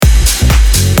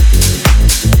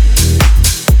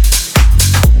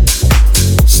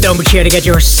StoneBridge here to get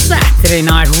your Saturday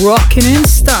night rocking in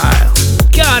style.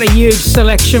 Got a huge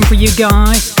selection for you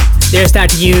guys. There's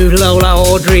that huge Lola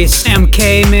Audrey's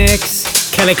MK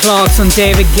mix, Kelly Clarkson,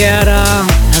 David Guetta,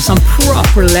 and some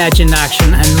proper legend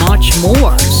action and much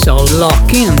more. So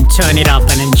lock in, turn it up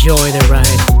and enjoy the ride.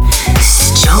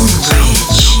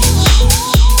 StoneBridge.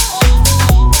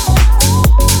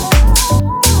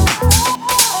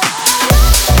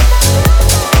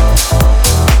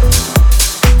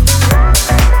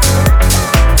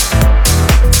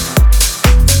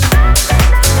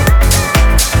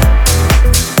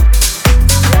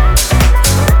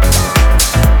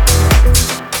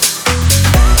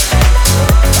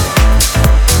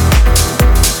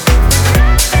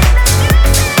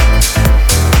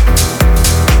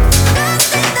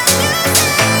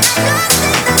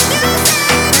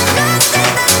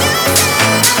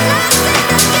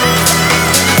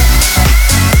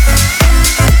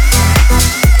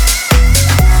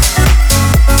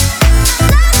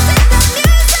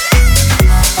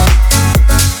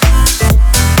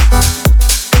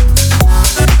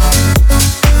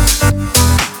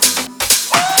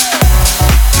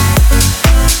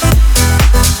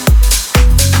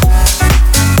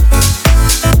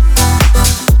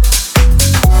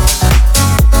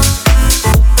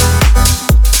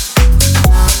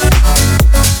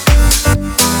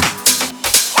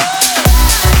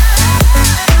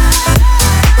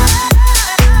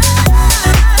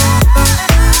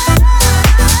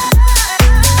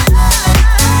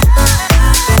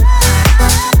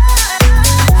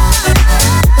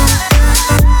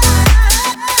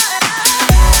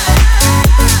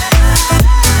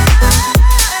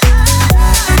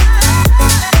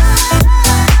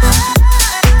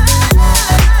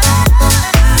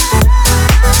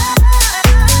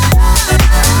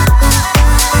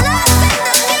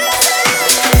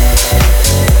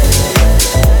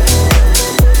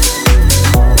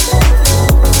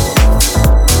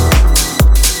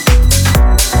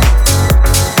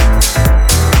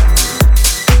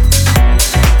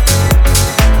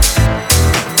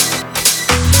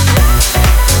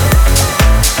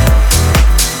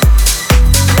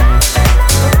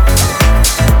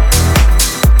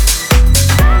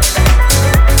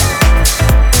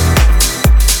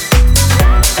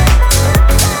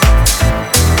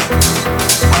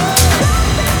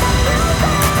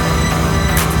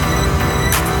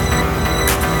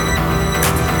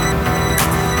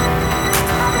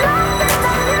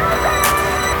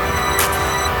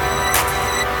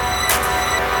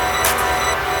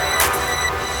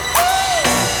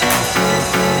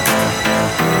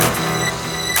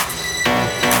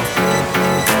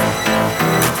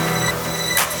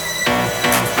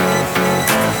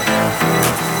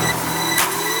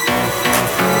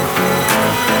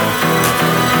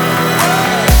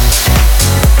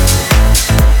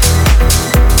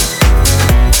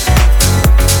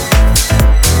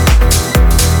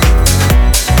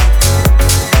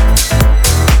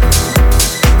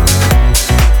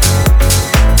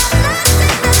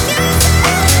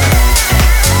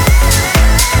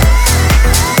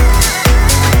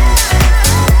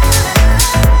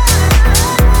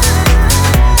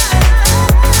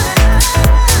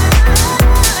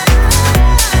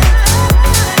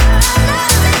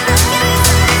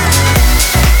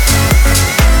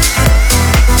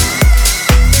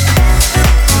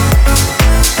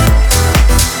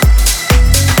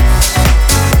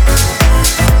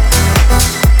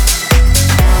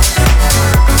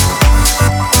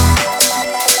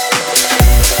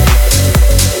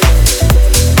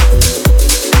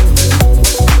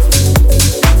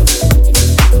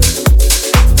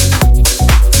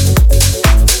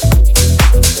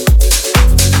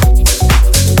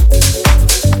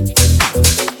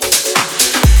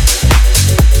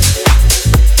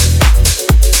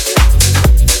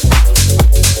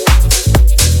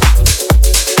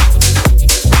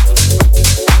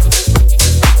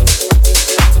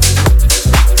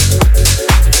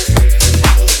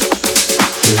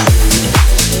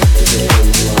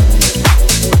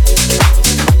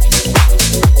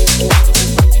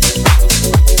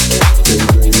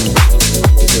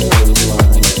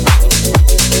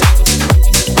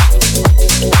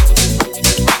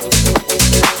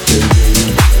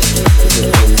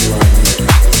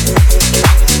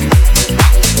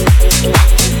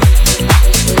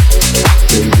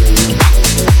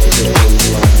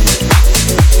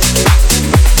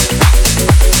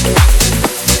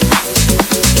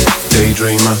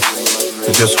 Daydreamer,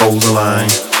 just hold the line.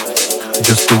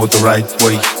 Just do it the right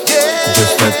way.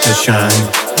 Just let it shine.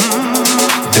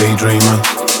 Daydreamer,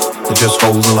 just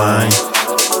hold the line.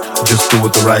 Just do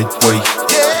it the right way.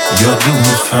 You're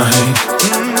doing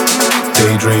fine.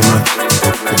 daydreamer,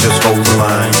 just hold the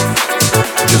line.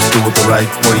 Just do it the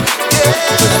right way,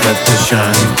 just let this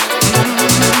shine.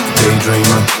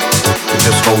 Daydreamer,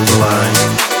 just hold the line.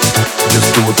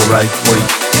 Just do it the right way,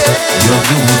 you're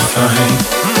doing fine.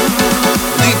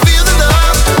 Do you feel the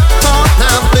love? Talk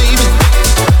now, baby.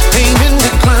 Ain't in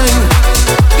decline.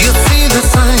 You see the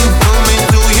sign coming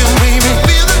to you, baby.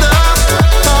 Feel the love?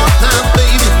 Talk now,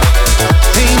 baby.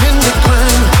 Ain't in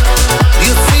decline.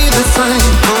 You see the sign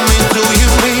coming to you,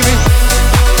 baby.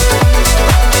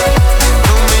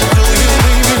 Coming to you,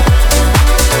 baby.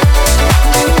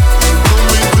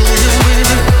 Coming to you,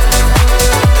 baby.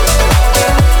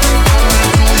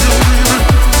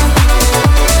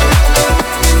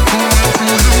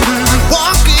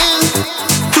 Walking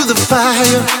through the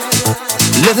fire,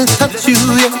 let it touch you,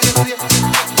 yeah.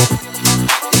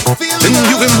 And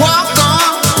you can walk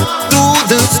on through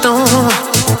the storm,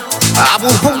 I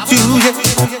will hold you, yeah.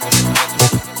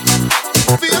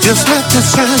 Just let it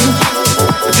shine,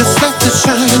 just let it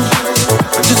shine,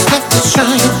 just let it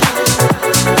shine.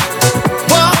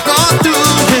 Walk on through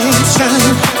and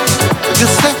shine,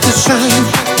 just let it shine,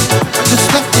 just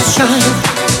let it shine.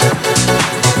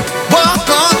 Walk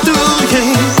on through,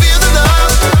 yeah. Feel the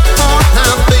love, talk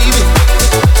now, baby.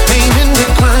 Ain't in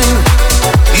decline.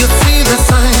 You see the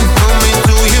sign coming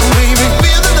to you, baby.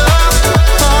 Feel the love,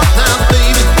 talk now,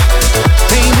 baby.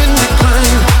 Ain't in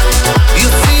decline. You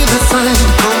see the sign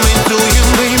coming to you,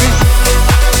 baby.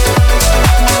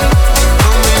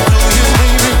 Coming to you,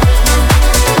 baby.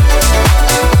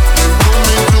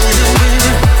 Coming to you,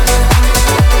 baby.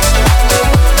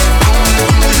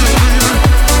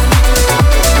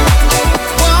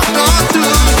 Walk on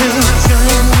through and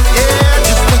shine, yeah,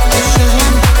 just let it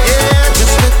shine, yeah,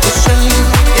 just let it shine,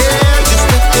 yeah, just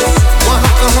let this walk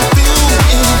on through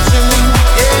and shine,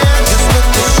 yeah, just let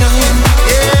it shine,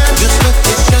 yeah, just let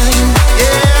it shine,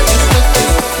 yeah, just let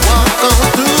this walk on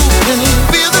through and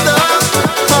feel the love,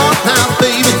 talk now,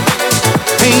 baby,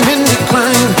 ain't in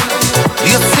decline,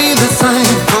 you see the sign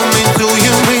coming to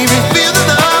you, baby, feel the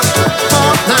love,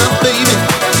 talk now, baby,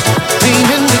 ain't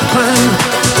in decline.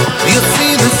 You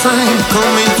see the sign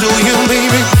coming to you,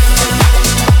 baby.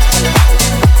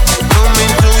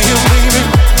 Coming to you, baby.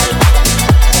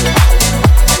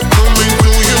 Coming to you, baby. Coming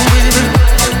to you, baby.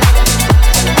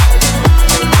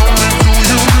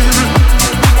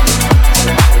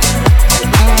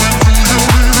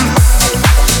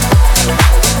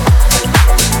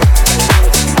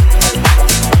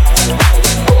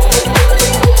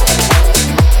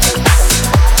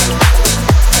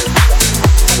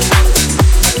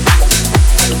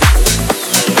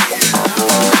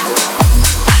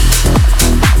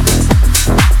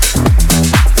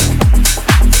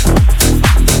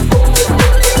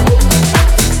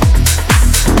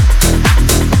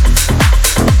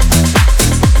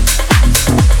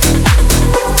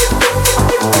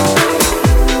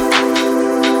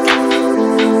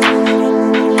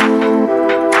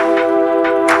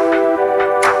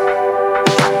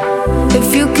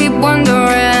 If you keep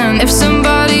wondering if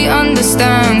somebody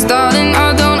understands, darling,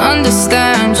 I don't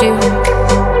understand you.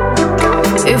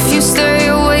 If you stay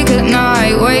awake at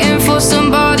night waiting for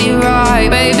somebody right,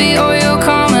 baby, all your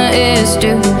karma is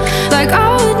due. Like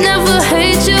I would never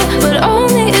hate you, but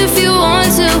only if you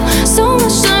want to. So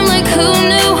much time, like who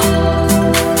knew?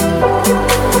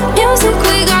 Music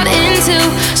we got into,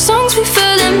 songs we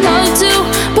fell in love to.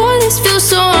 Boy, this feels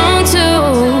so wrong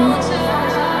too.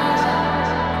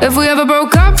 If we ever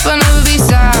broke up, I'd never be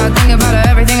sad. Think about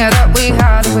everything that we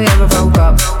had. If we ever broke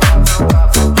up.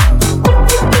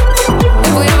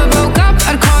 If we ever broke up,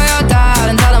 I'd call your dad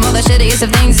and tell him all the shittiest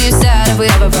of things you said. If we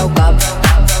ever broke up.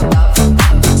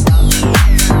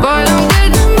 Boy, don't get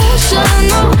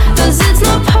emotional, 'cause it's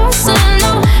not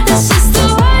personal. It's just the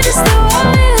way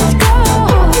it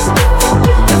goes.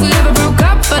 If we ever broke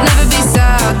up, I'd never be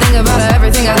sad. Think about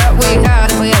everything that we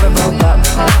had. If we ever broke up.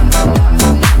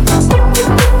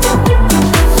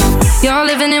 You're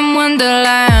living in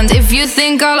Wonderland. If you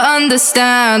think I'll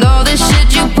understand all the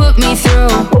shit you put me through.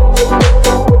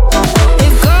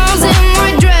 If girls in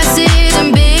white dresses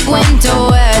and big winter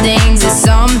weddings is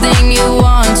something you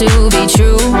want to be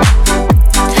true,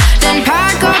 then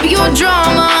pack up your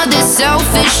drama. This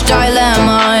selfish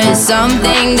dilemma is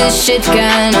something this shit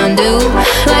can undo.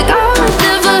 Like I would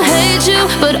never hate you,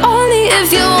 but only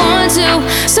if you want to.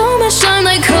 So much time,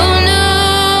 like who knew?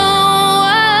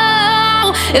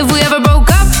 If we ever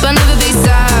broke up, I'd never be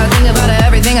sad. Think about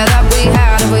everything I thought we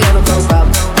had. If we ever broke up.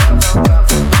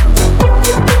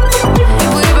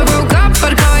 If we ever broke up,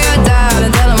 I'd call your dad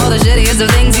and tell him all the shittiest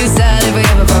of things you said. If we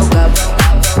ever broke up.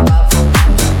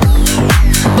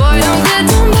 Boy, don't get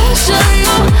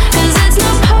emotional, 'cause it's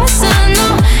not personal.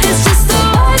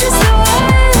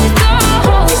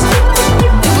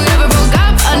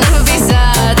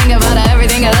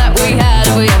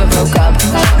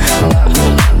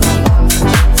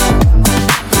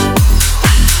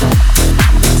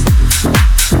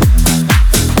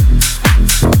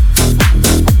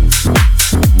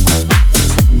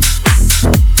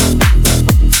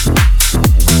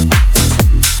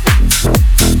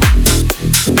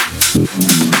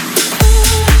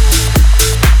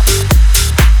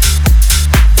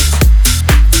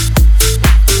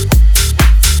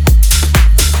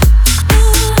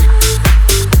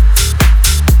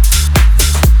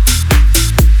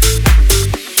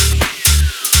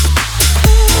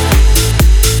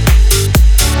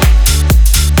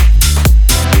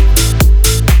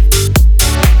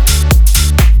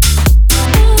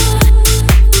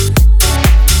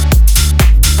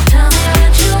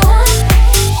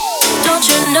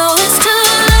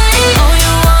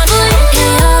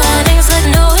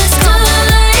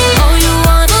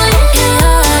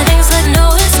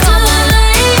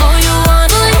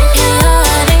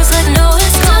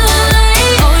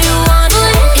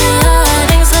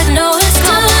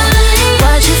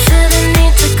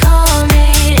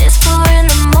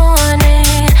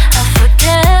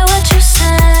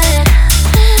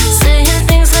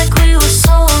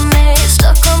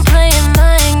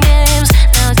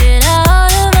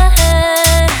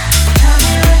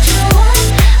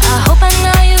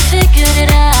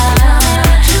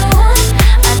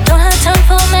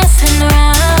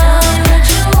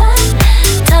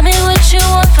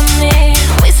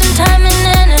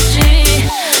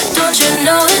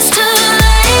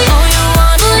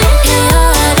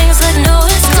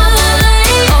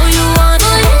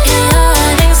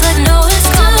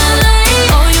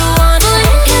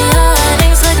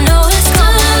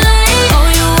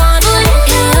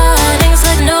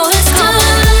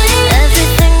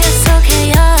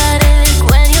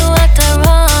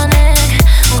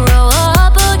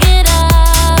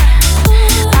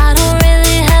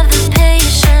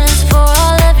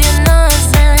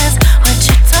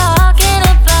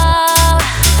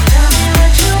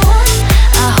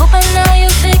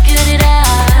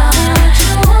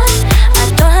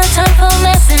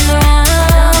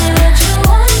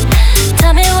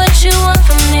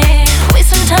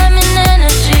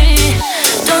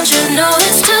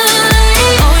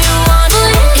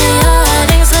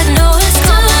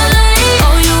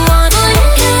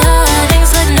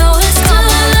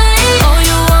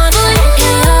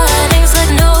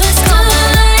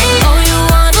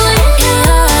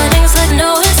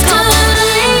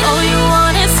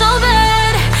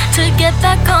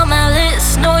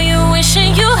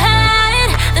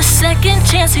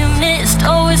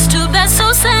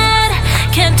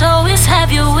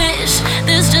 have your wish.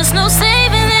 There's just no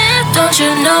saving it. Don't you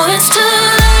know it's too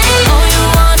late? Oh, you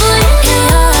want to,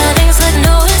 yeah. Things like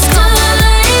no, it's too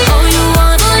late. Oh, you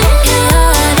want to,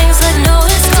 yeah. Things like no,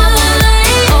 it's too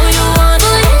late. Oh, you want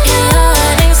to,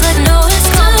 yeah. Things like no, it's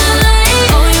too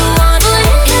late. Oh, you want to,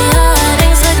 yeah.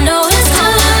 Things like no, it's too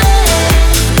late.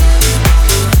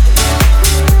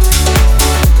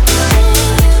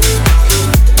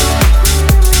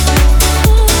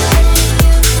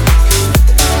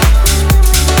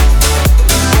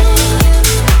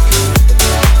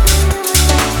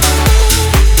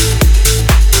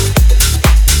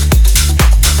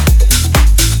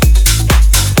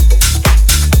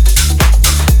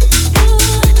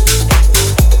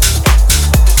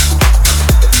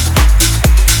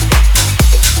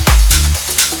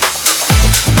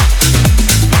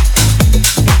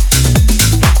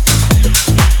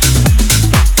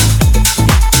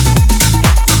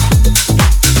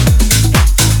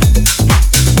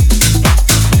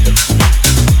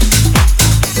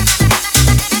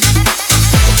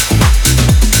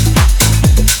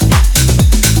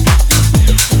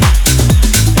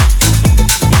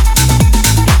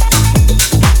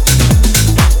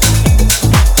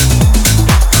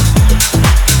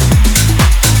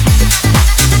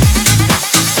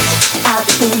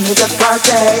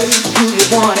 Do you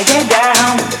wanna get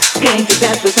down? Came to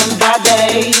dance with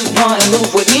somebody. Wanna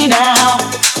move with me now?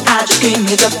 I just came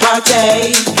here to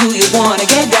party. Do you wanna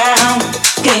get down?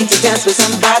 Came to dance with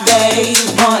somebody.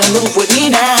 Wanna move with me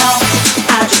now?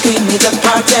 I just came here to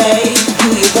party. Do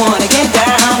you wanna get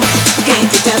down? Came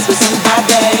to dance with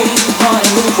somebody. Wanna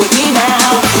move with me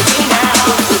now? With me now?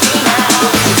 With me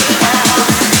now? With me now?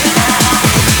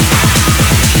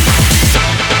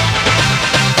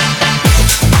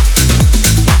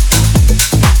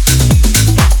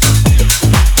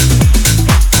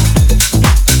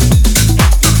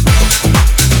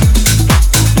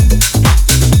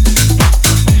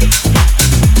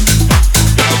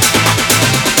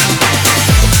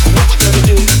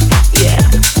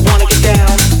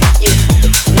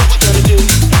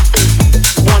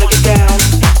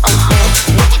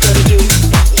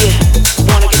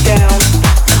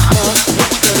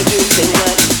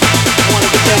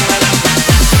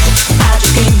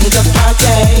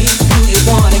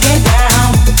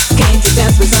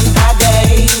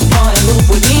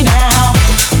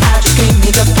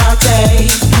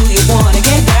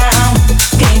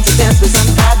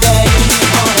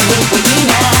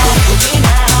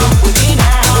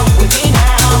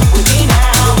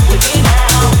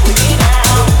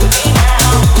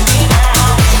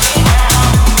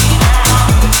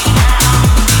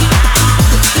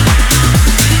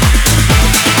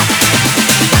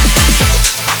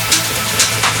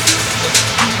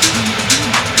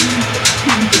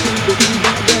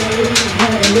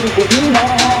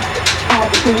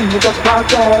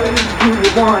 Do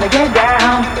you wanna get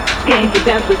down? Came to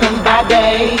dance with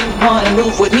somebody. Wanna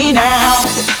move with me now?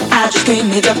 I just came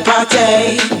here to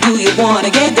party. Do you wanna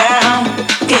get down?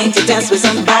 Came to dance with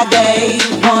somebody.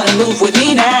 Wanna move with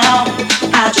me now?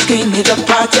 I just came here to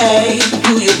party.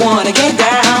 Do you wanna get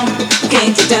down?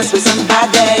 Came to dance with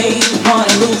somebody.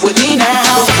 Wanna move with me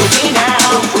now? With me now?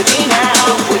 With me now?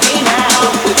 With me now? With me now?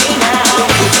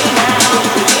 With me now?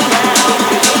 With me now?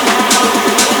 With me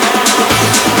now?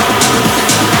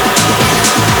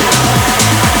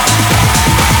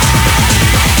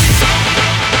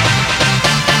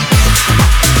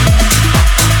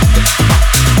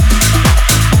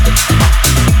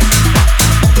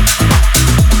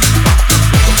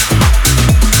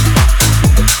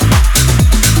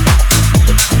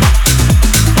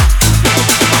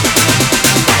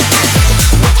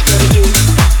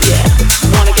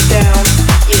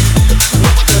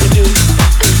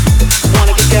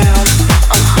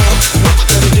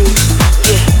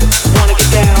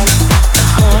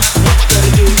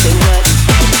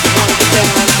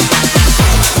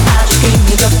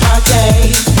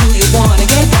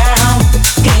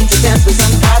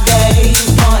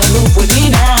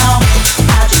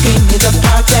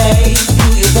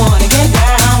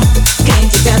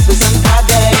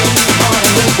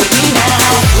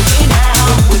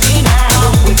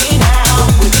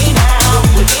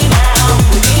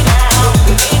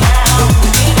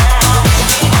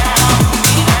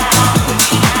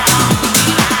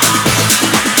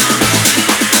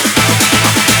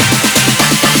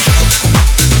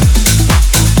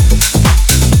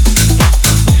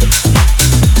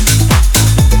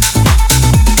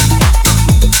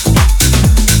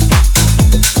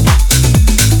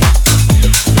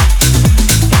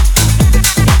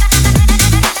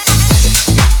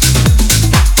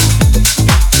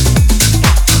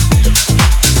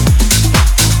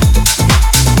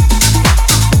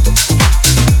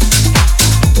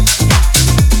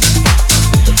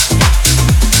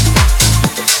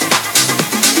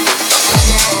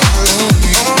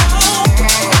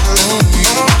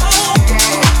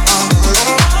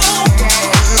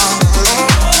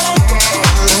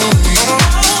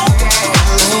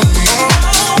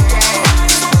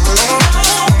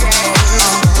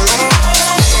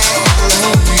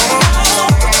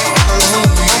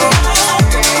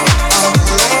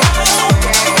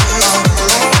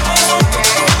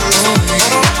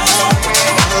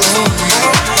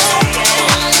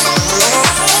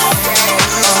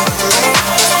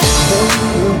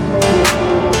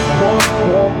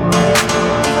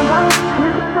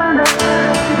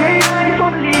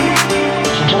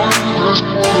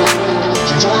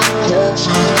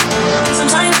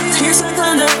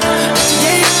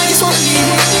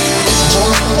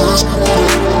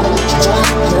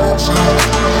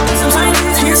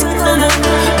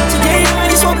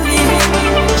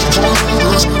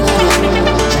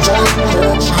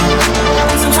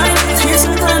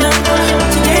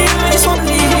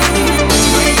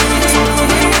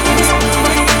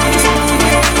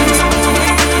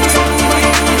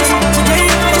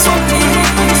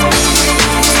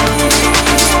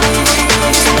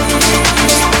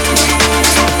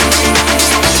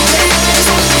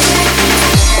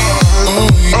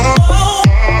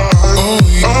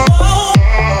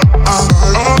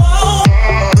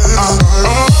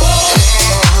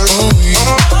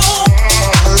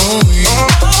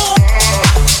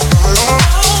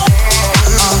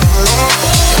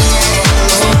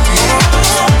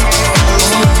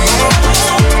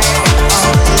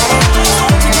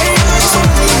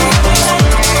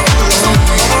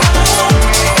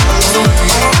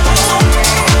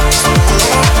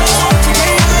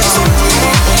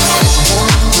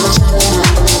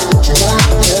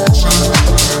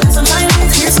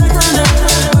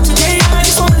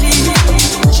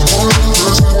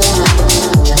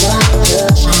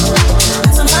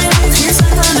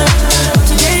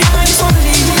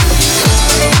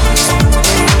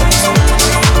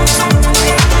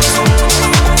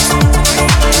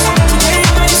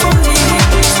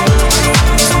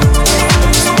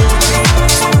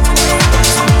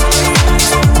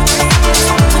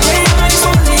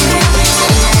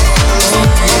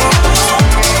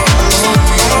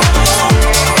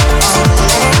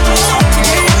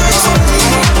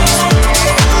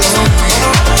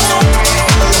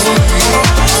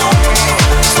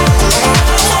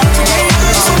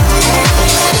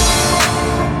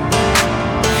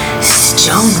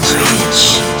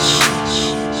 StoneBridge.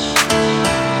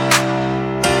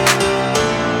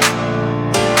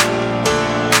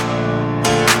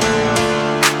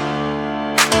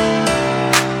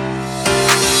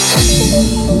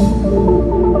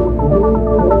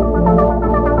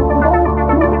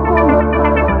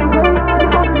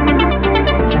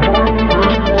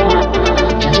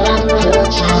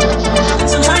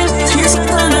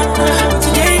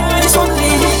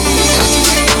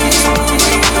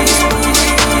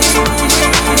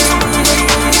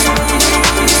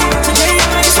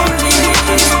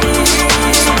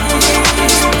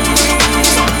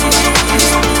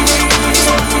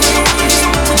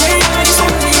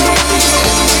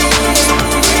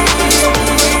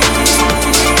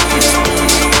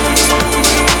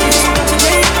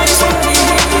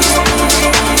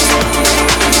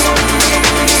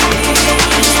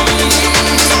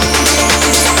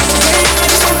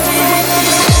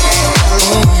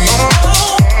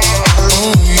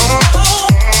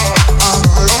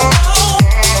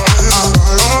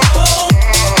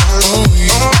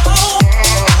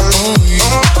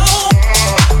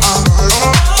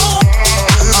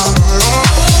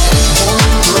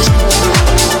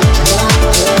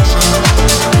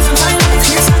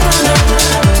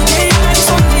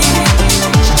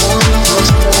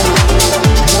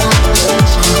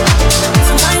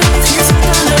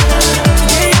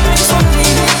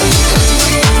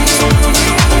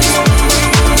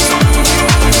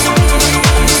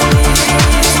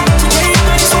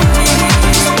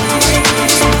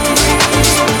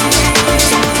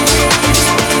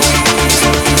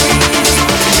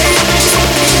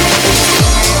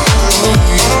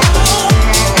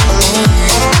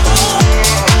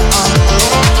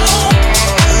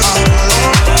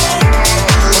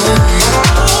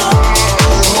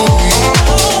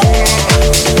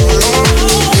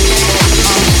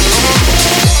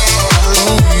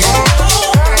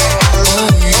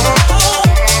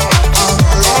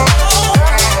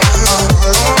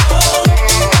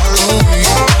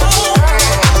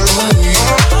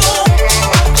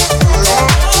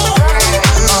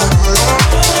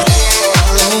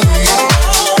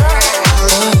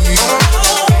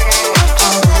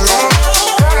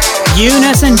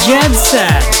 Eunice and Jet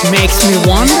Set makes me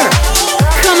wonder.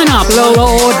 Coming up,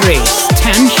 Lola Audrey's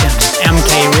Tension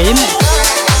MK remix.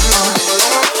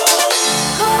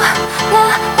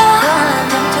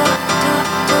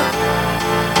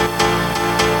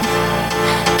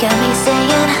 Got me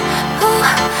saying, ooh,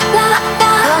 la,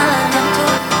 la.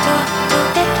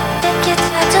 Take your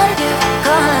time, you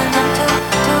calling them to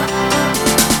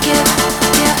give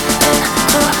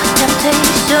into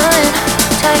temptation.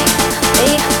 Take me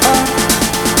on.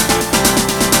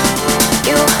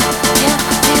 You can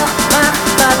feel my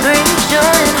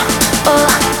vibration all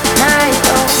night.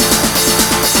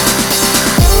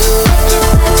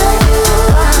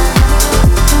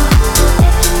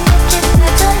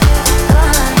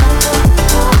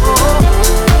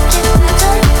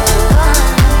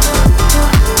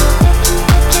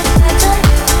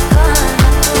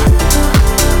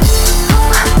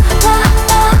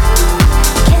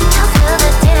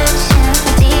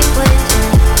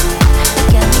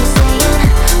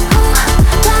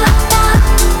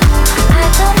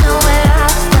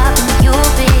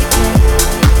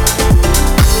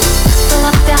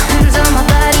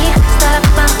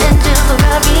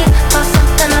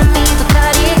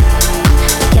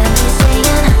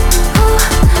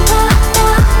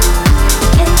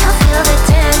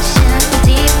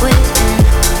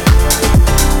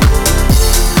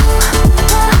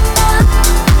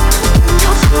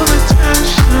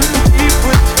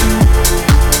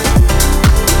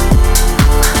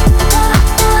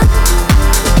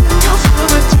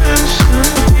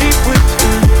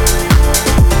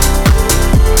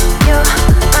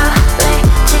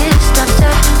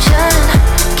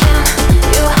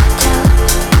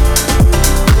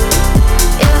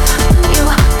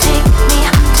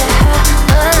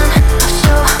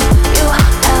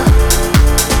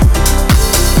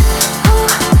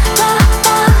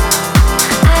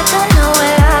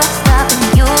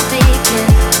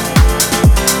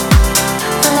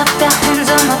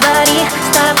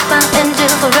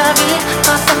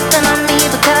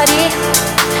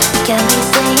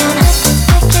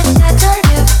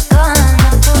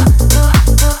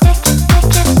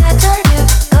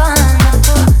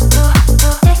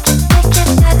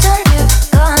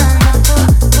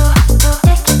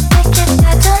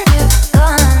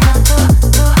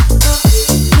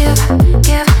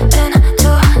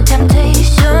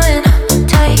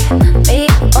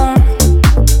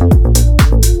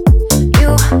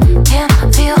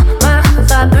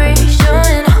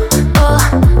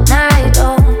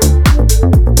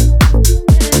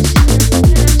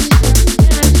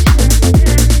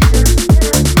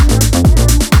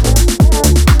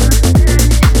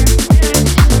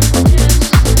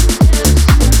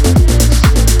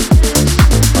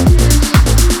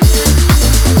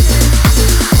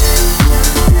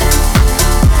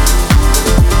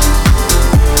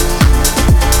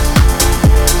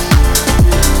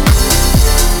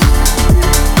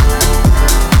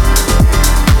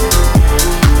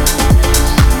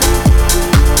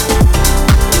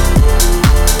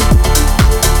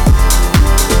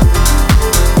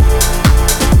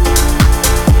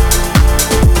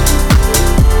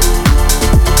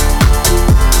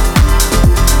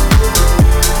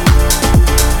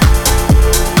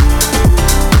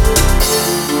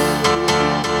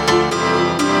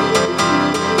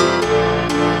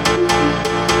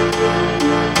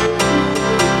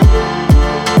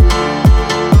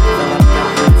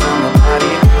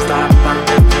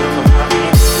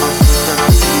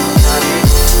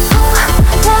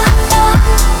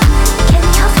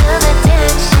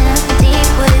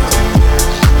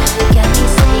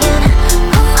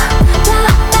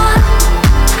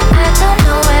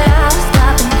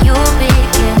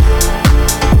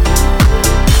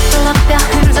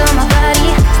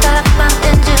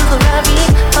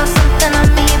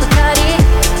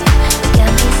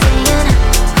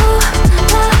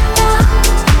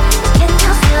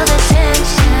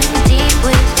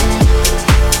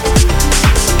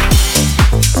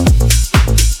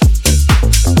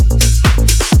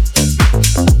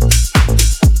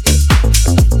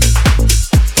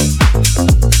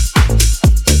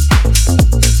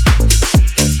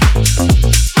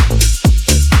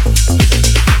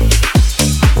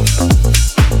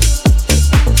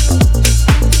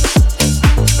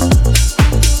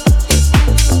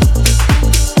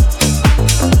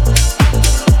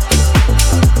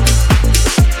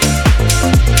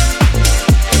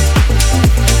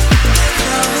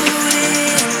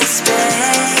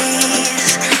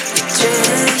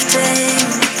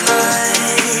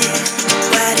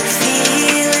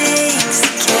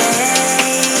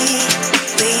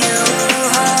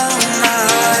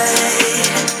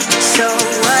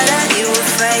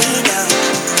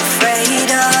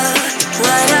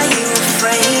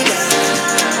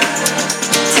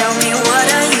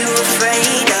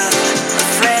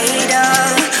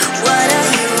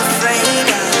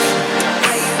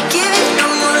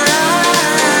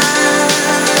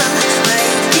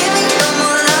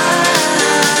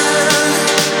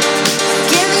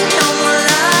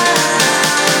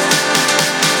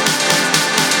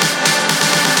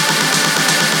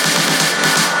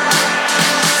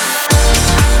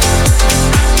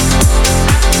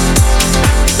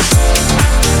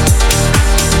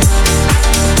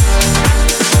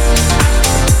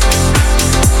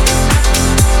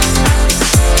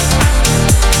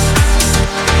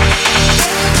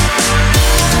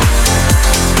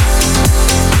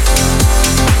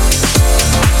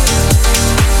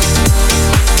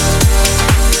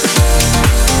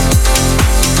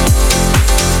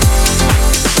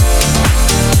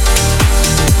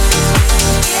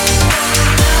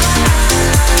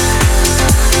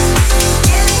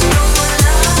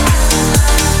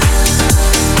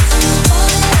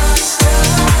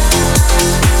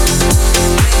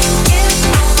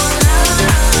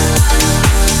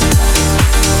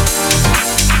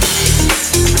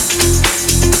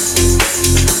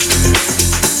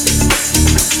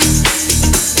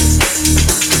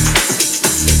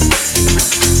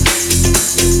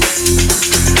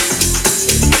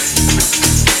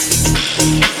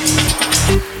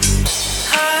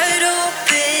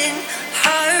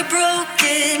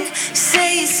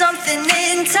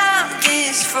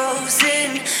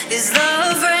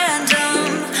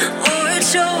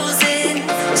 chosen.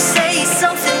 Say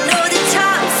something or the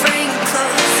time frame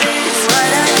closes. What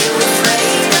are you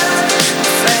afraid of?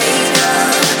 Afraid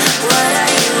of? What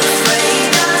are you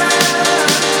afraid of?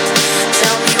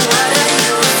 Tell me, what are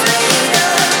you afraid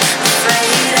of?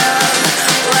 Afraid of?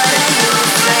 What are you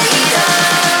afraid of?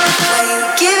 Are you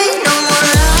giving no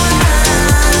more love?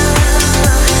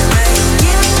 Are you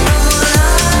giving no more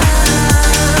love?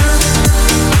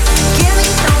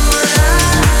 Giving no more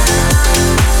love.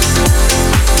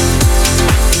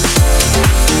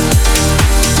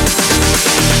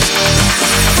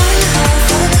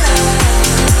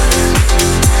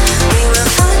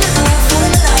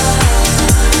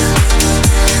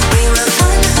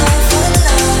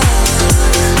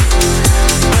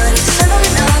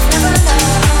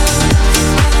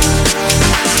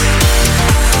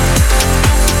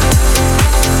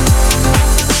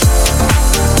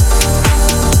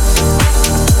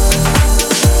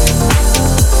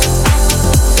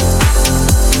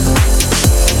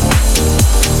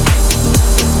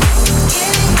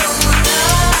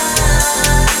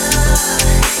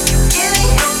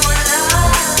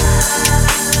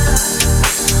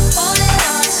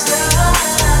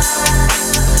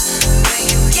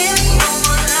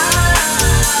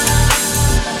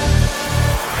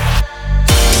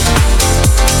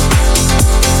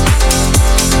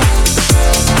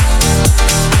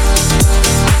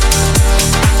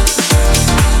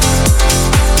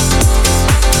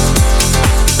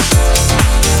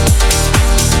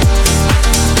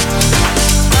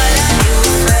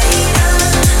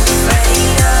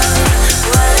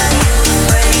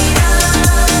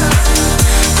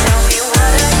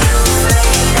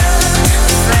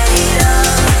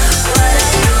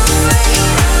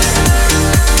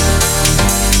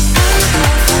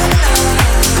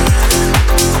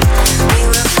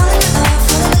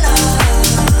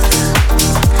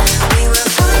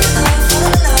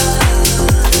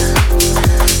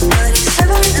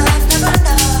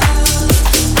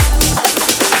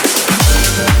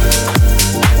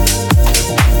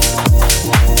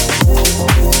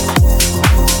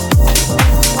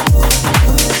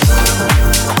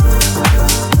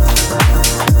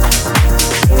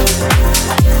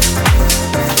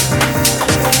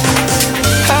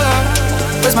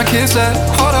 Kiss that.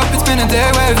 Hold up, it's been a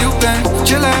day, where have you been?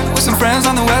 Chillin' with some friends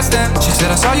on the West End. She said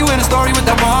I saw you in a story with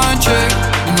that one chick.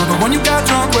 You know the one you got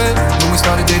drunk with. When we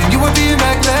started dating, you were being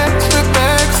reckless. Look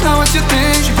back, it's not what you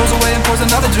think. She pulls away and pours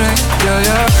another drink. Yeah,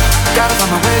 yeah. Gotta find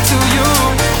my way to you,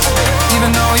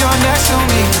 even though you're next to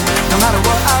me. No matter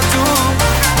what I do,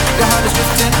 your heart is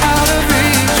drifting out of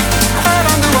reach. Head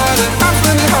on the water, I'm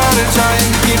swimming harder, trying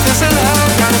to keep this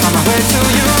alive. Gotta find my way to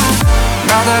you,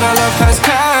 now that our love has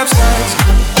capsized.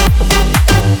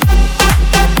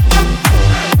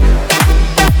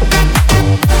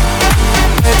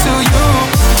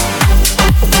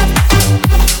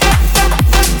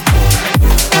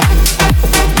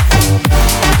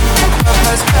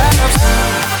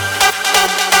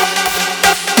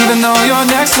 Even though you're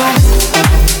next to me,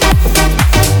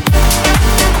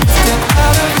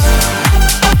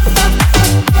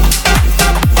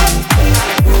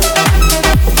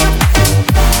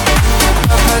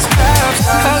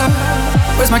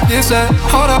 where's my kiss at?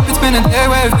 Hold up, it's been a day,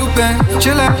 where have you been?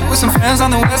 Chillin' with some friends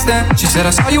on the West End. She said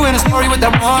I saw you in a story with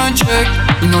that one chick.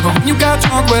 You know the one you got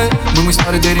drunk with. When we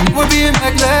started dating, you were being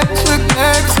reckless. Look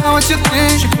back, it's not what you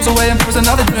think. She pulls away and pours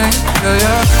another drink. Yeah,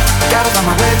 yeah. Gotta find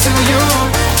my way to you,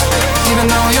 even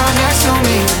though you're next to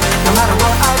me. No matter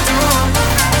what I do,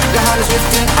 your heart is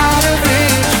drifting out of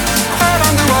reach. Head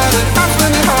on the water, I'm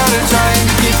swimming harder, trying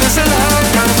to keep this alive.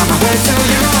 Gotta find my way to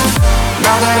you,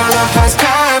 now that our love has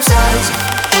capsized.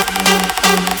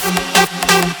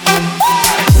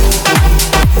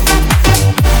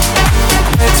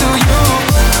 Way to you,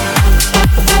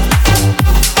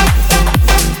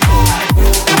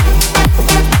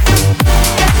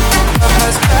 love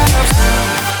has capsized.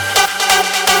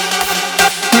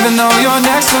 Even though you're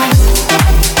next to me,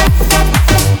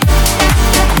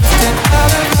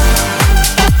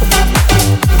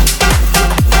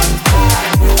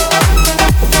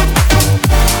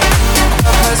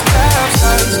 love has capsized.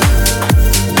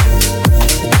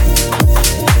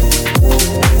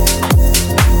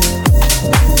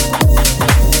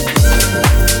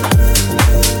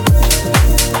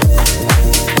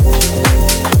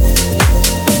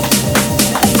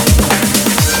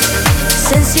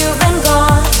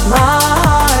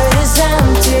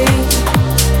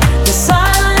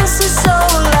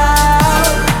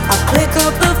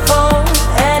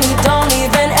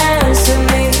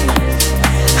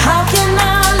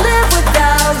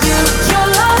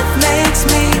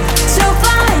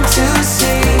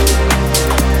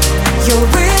 Your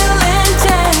real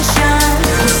intention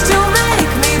was to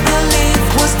make me believe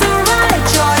was the right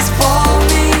choice for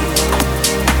me.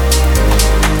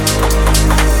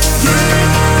 You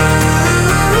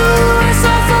were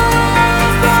so full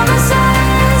of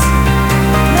promises.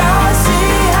 Now I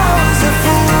see I was a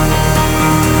fool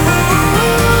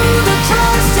to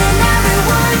trust in every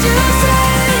word you say.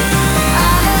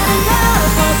 I had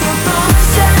enough of your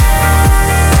promises.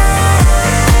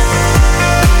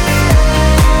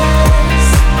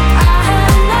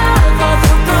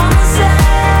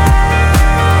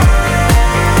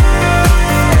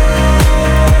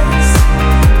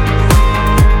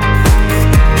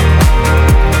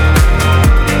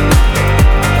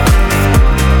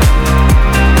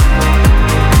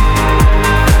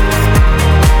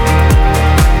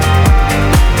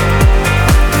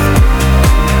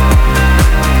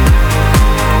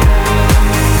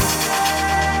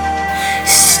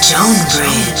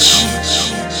 StoneBridge.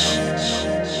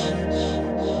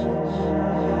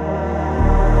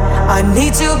 I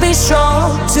need to be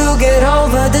strong to get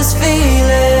over this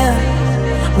feeling.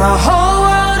 My whole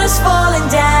world is falling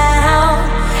down.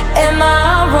 Am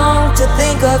I wrong to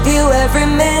think of you every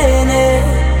minute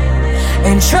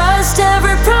and trust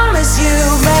every promise you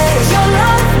made? Your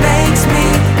love makes me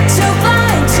too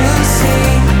blind to see.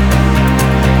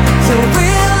 Your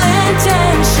real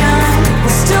intention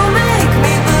was to make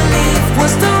me believe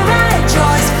was the right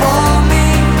choice for me.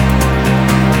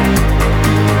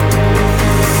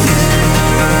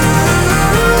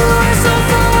 You were so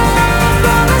full of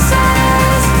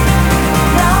promises.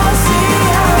 Now I see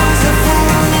I was a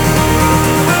fool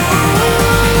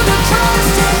to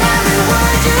trust in every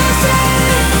word you say.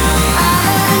 I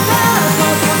had enough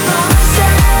of your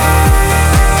promises.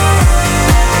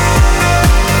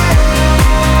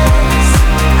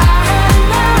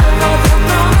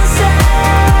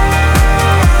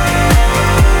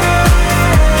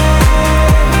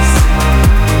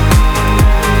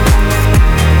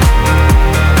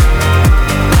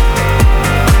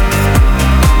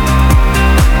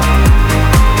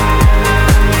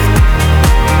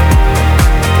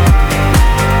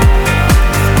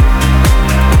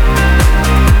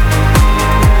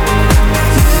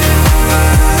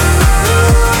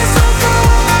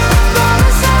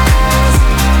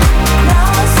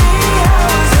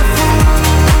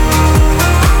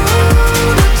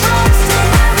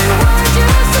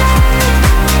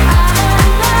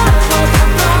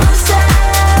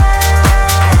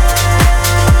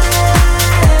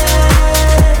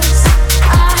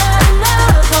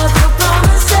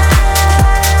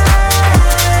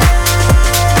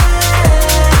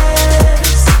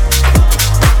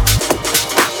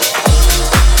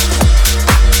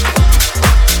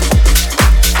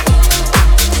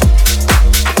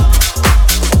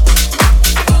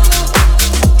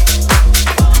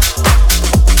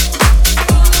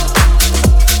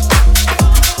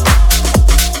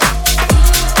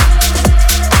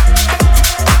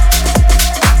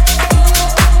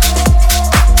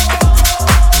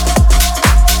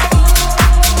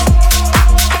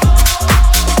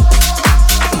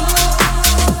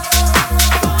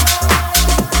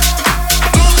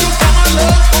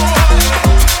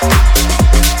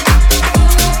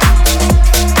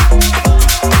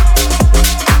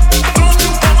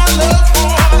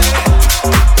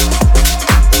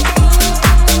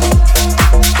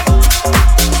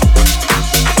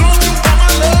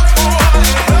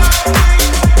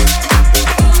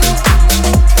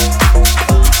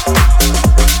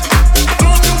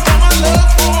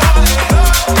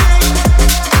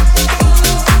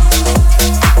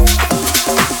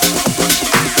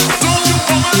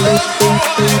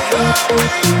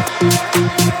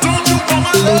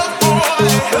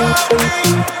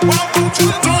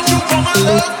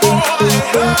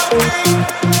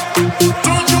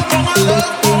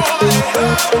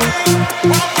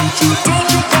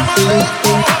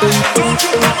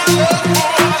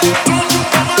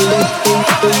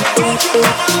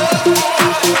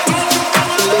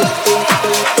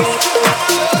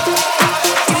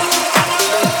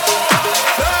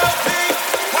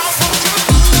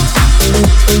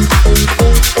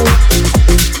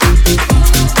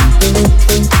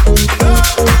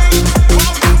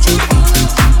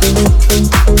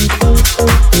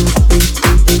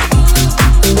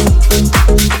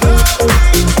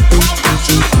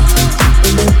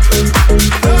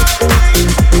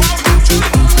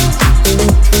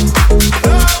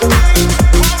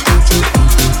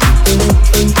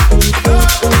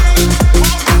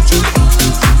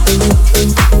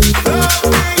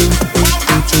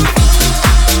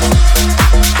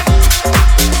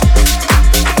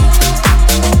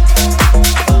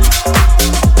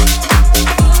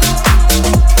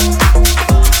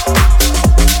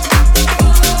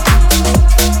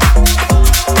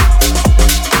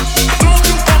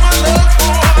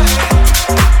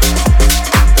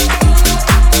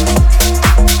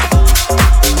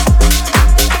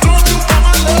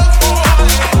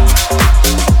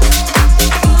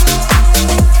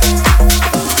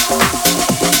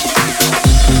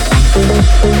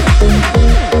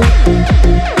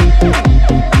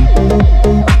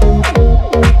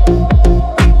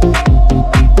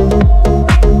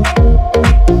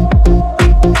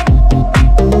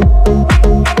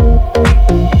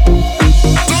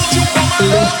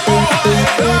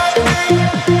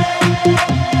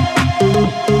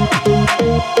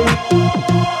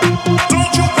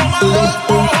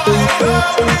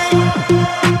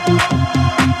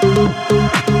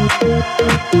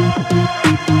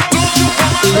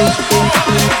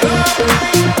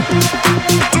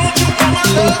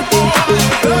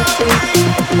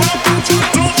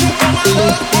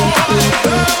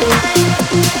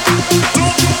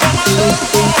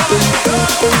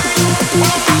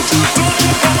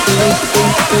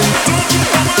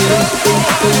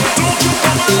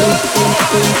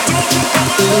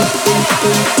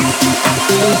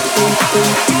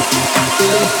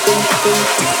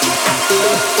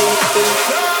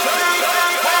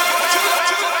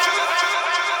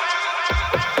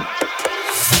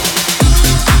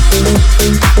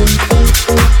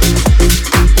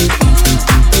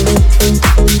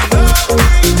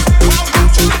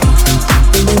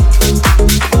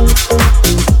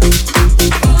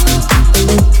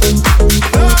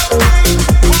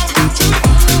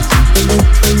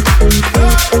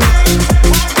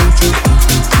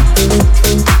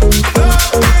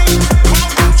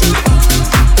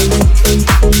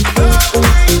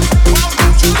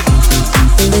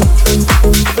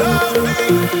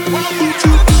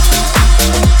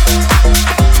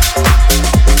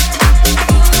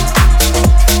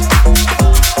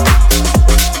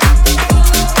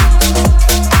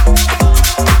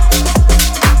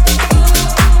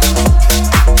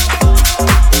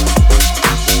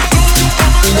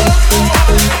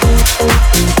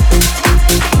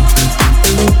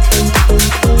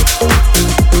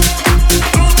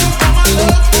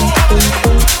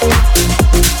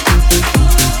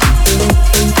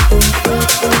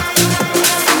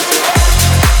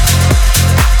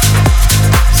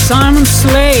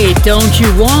 Don't You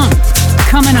Want?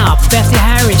 Coming up, Betty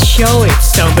Harris Show It,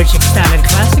 StoneBridge Extended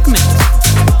Classic Mix.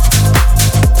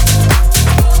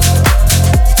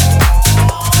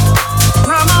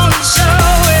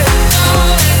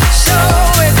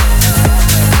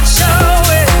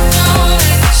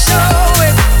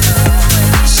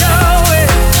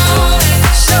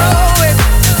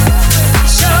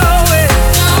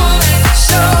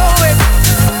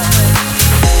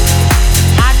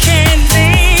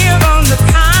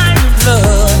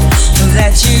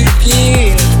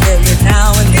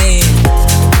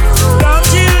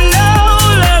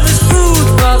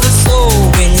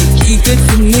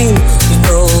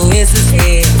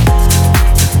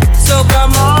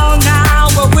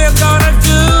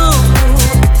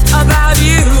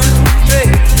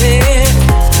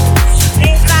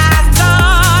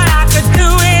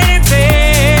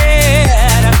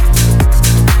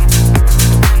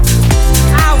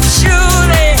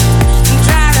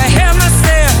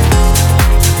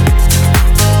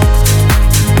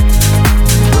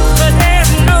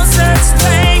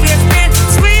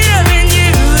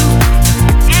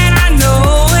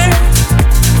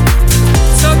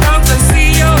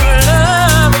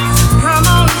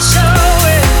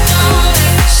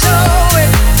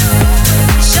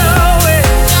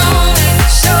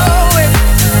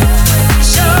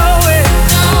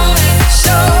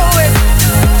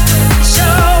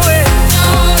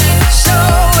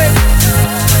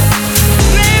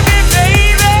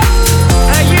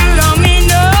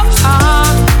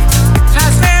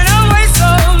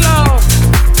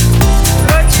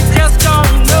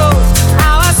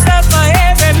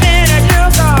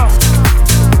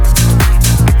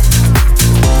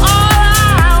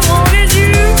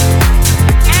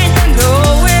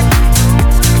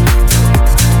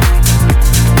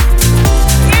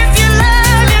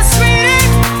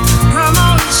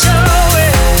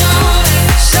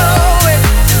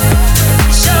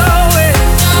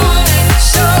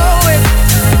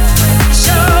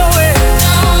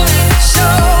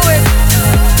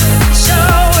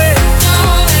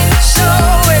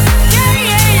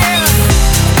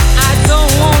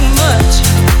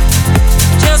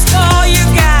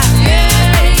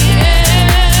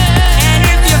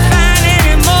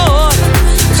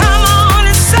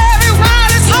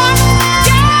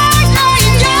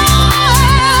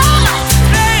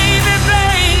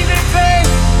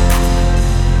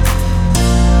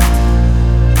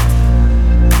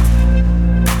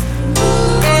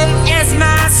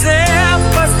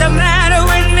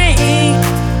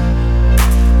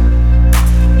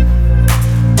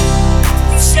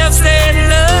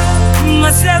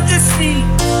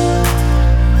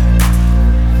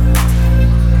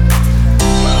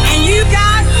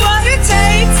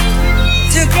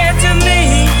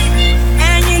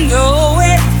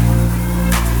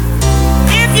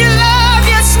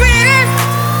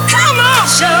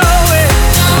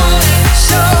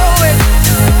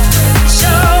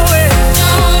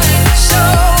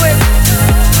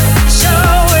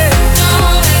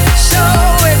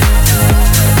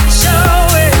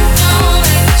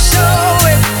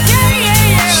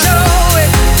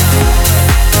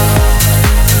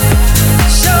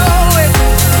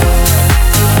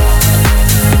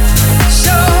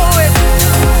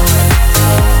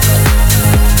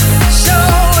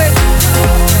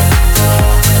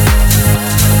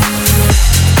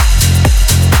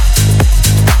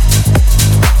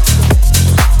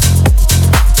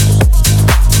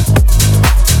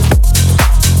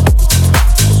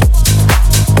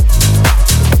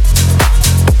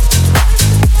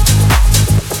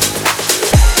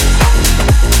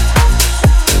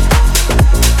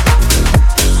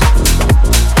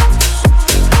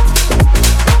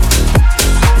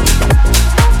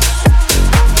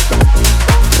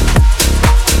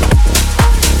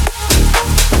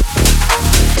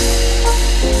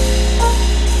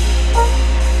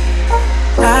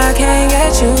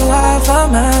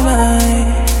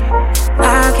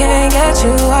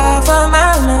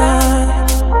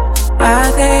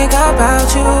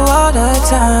 about you all the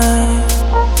time.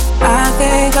 I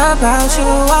think about you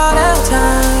all the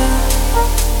time.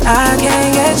 I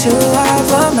can't get you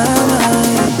off of my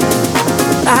mind.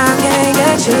 I can't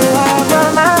get you off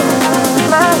of my mind.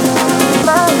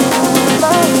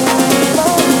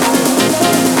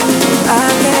 I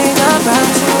think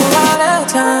about you all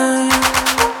the time.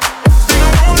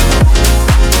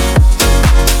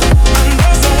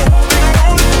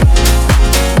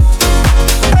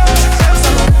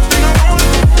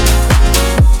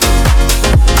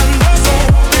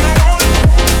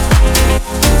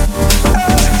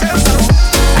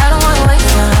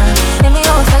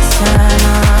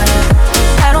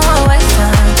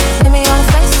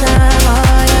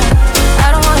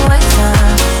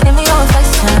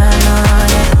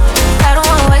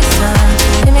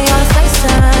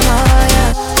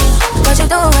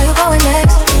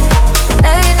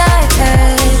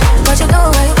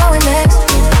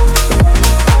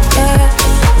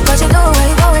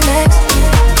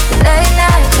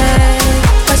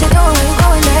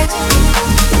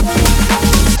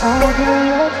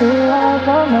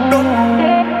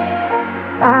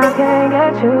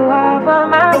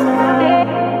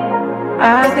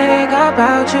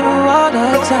 About you all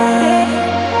the time.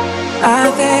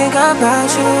 I think about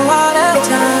you all the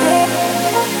time.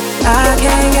 I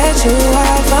can't get you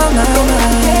off of my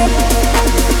mind.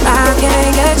 I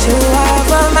can't get you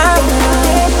off of my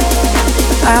mind.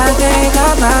 I think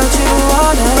about you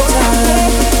all the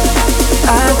time.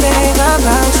 I think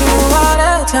about you all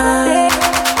the time.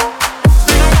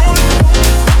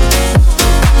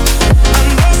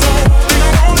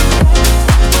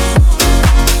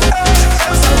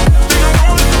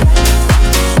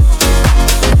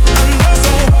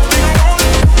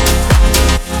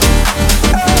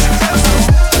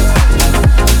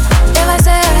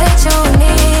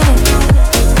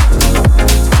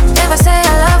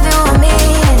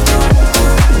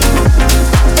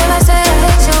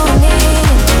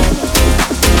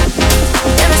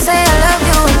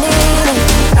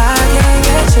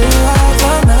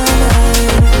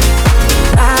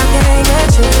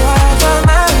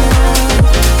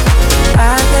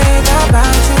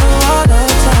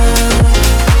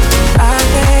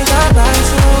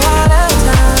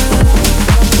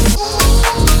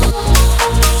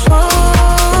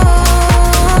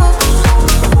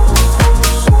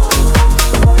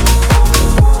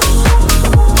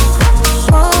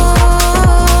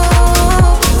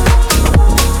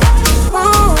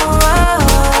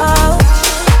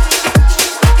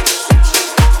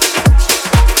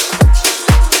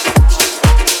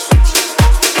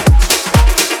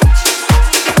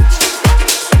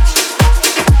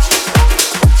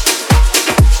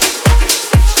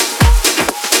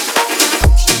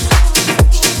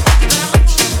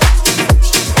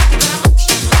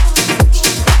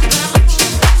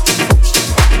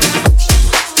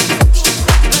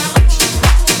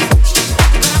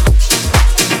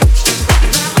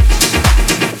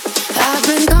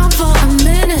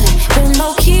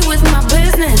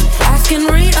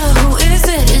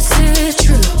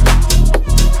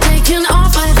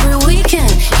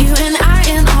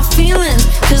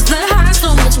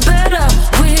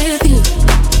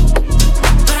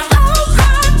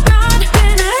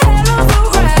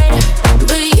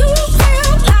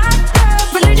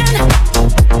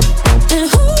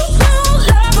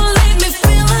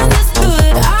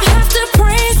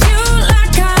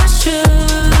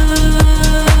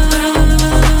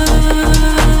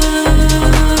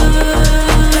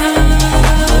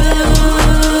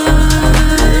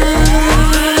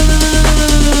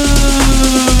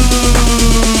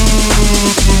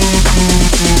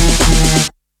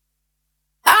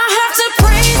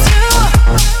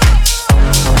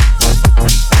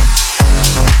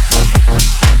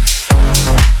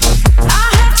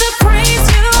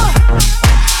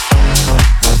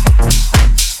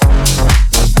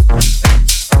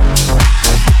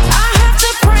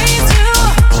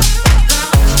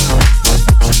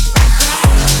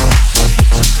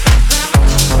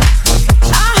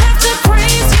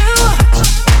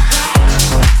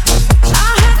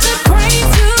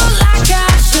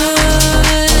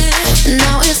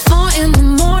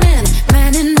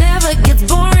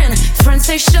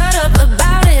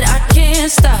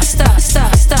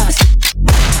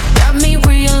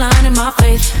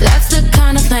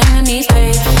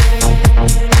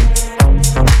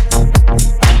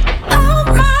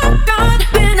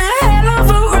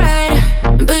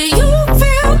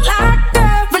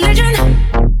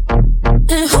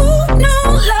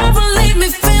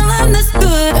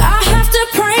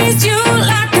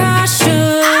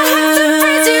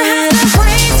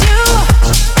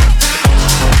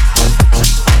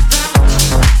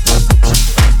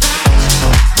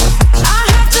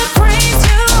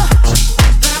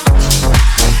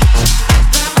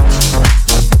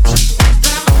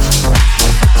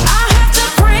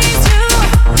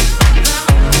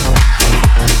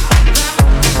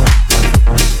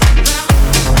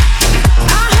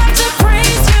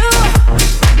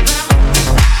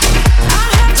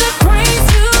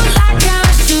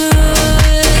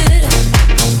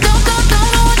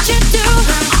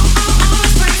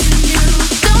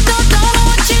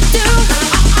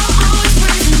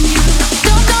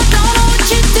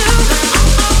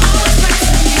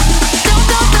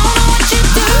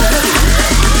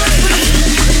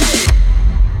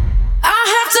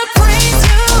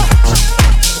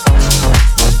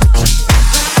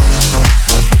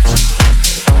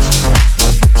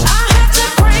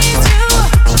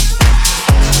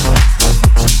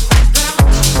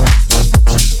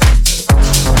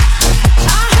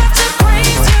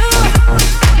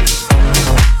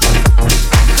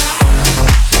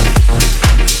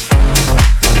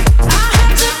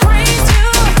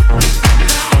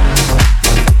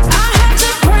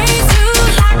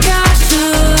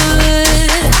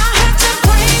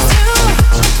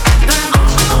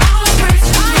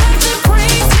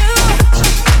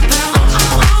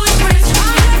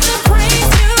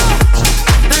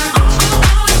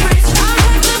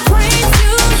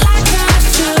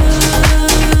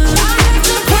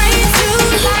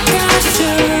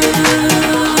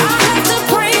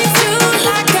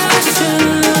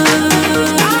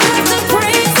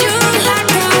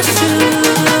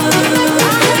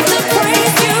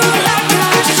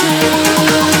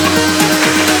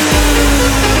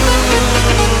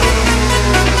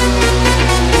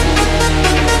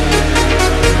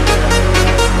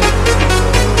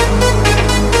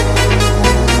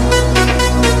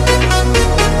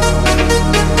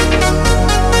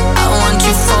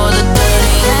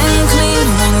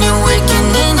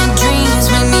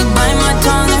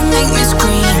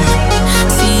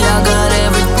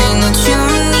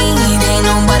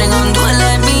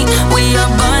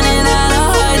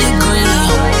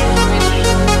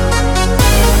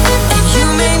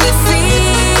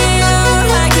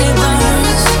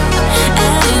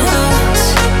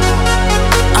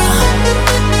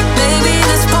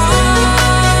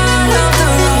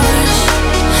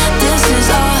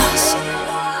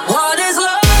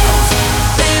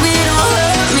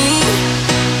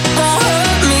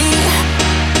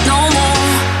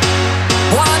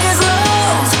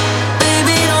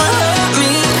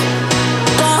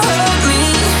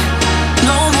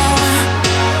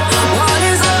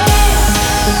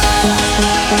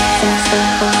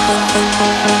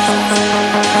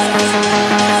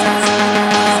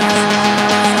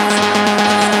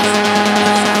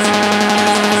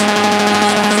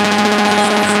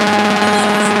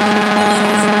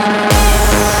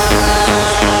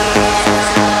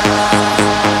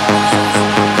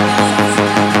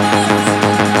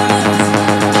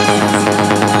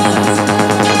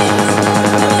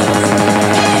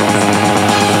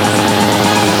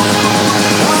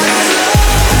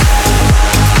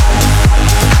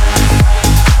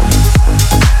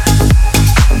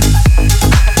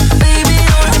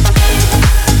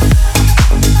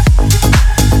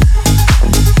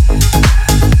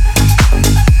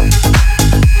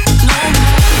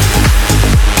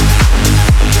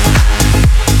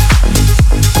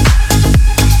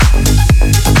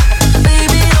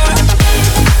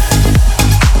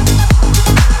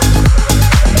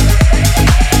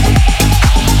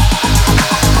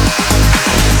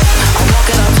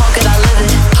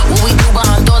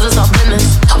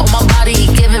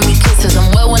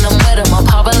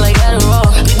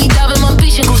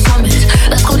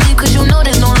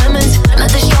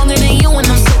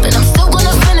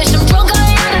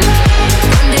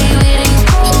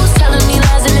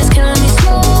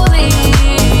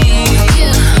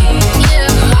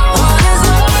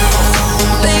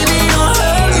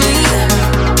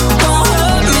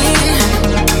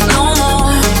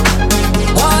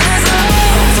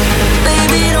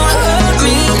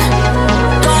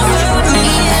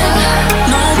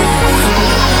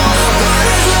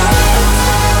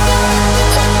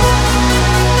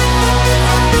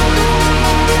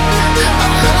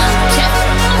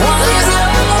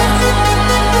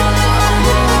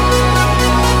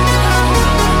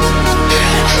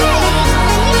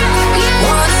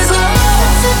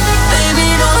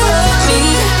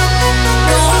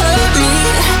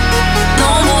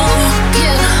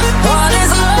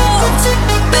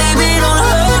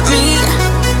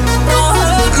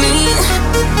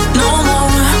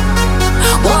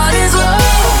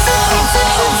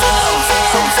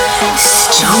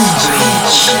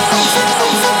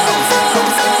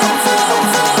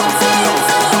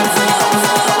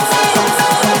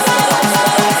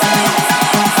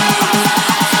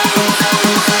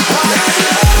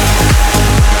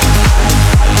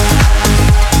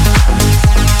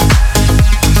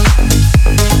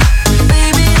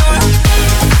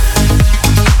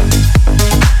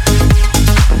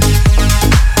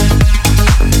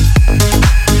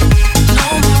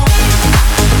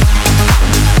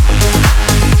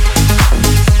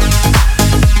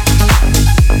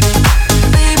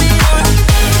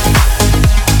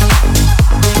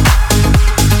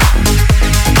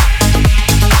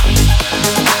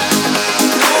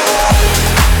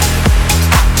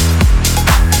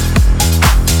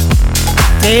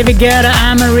 David Guetta,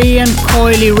 Anne-Marie and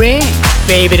Coily Ray.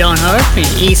 Baby Don't Hurt Me,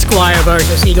 E-Squire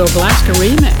vs. Ego Blaster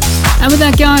remix. And with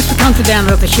that, guys, we come to the end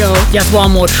of the show. Just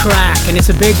one more track, and it's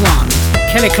a big one.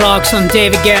 Kelly Clarkson,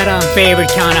 David Guetta,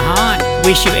 Favorite Kinda High.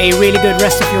 Wish you a really good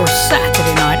rest of your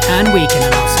Saturday night and weekend,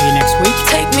 and I'll see you next week.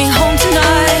 Take me home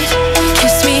tonight,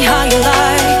 kiss me how you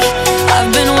like. I've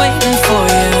been waiting for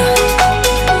you.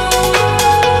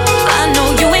 I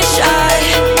know you ain't shy,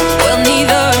 well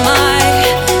neither am I.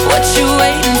 What you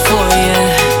waiting for,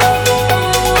 yeah?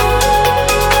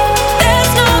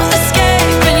 There's no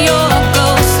escaping your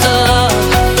ghost of love.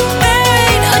 There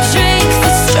ain't a drink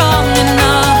that's strong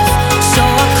enough. So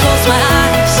I close my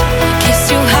eyes,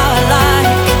 kiss you how I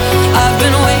like. I've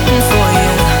been waiting for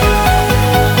you.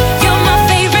 You're my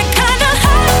favorite kind of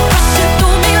high, rushing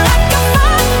through me like a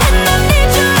fire, and I need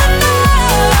you to know.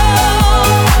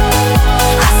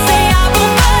 I say I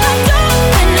won't, but I do.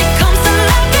 When it comes to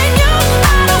loving you,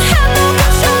 I don't have no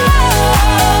control.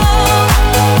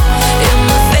 You're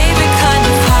my favorite kind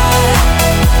of high.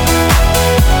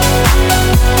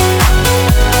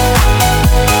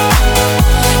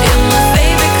 You're my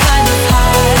favorite kind of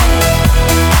high.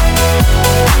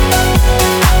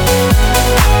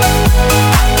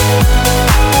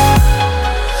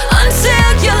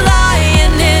 Until you're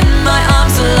lying in my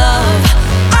arms of love,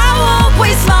 I won't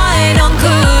waste mine on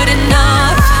good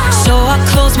enough. So I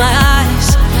close my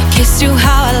eyes, kiss you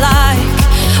how I like.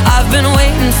 I've been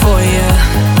waiting for you.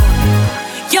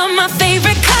 You're my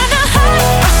favorite kind of high,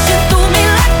 rushing through me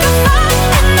like a fire.